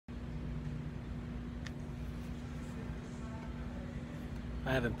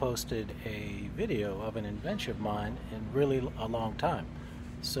I haven't posted a video of an invention of mine in really a long time.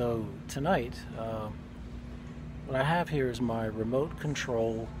 So tonight, what I have here is my remote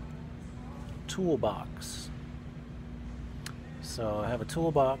control toolbox. So I have a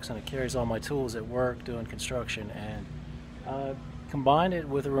toolbox and it carries all my tools at work doing construction, and combine it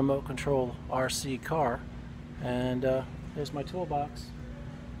with a remote control RC car, and here's my toolbox.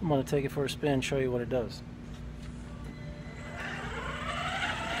 I'm going to take it for a spin and show you what it does.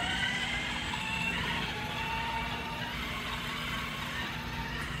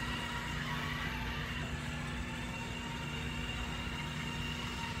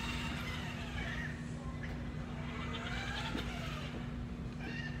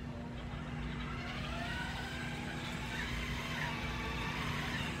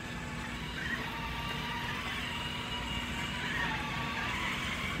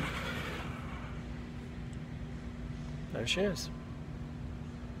 There she is.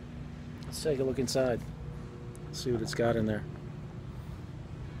 Let's take a look inside. See what it's got in there.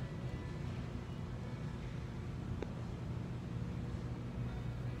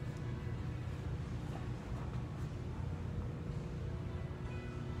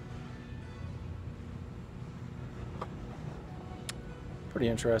 Pretty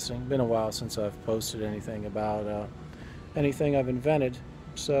interesting. Been a while since I've posted anything about anything I've invented,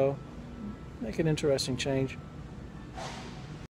 so make an interesting change.